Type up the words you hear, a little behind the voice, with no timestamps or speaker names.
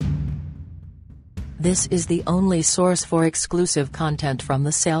This is the only source for exclusive content from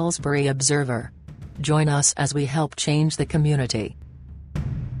the Salisbury Observer. Join us as we help change the community.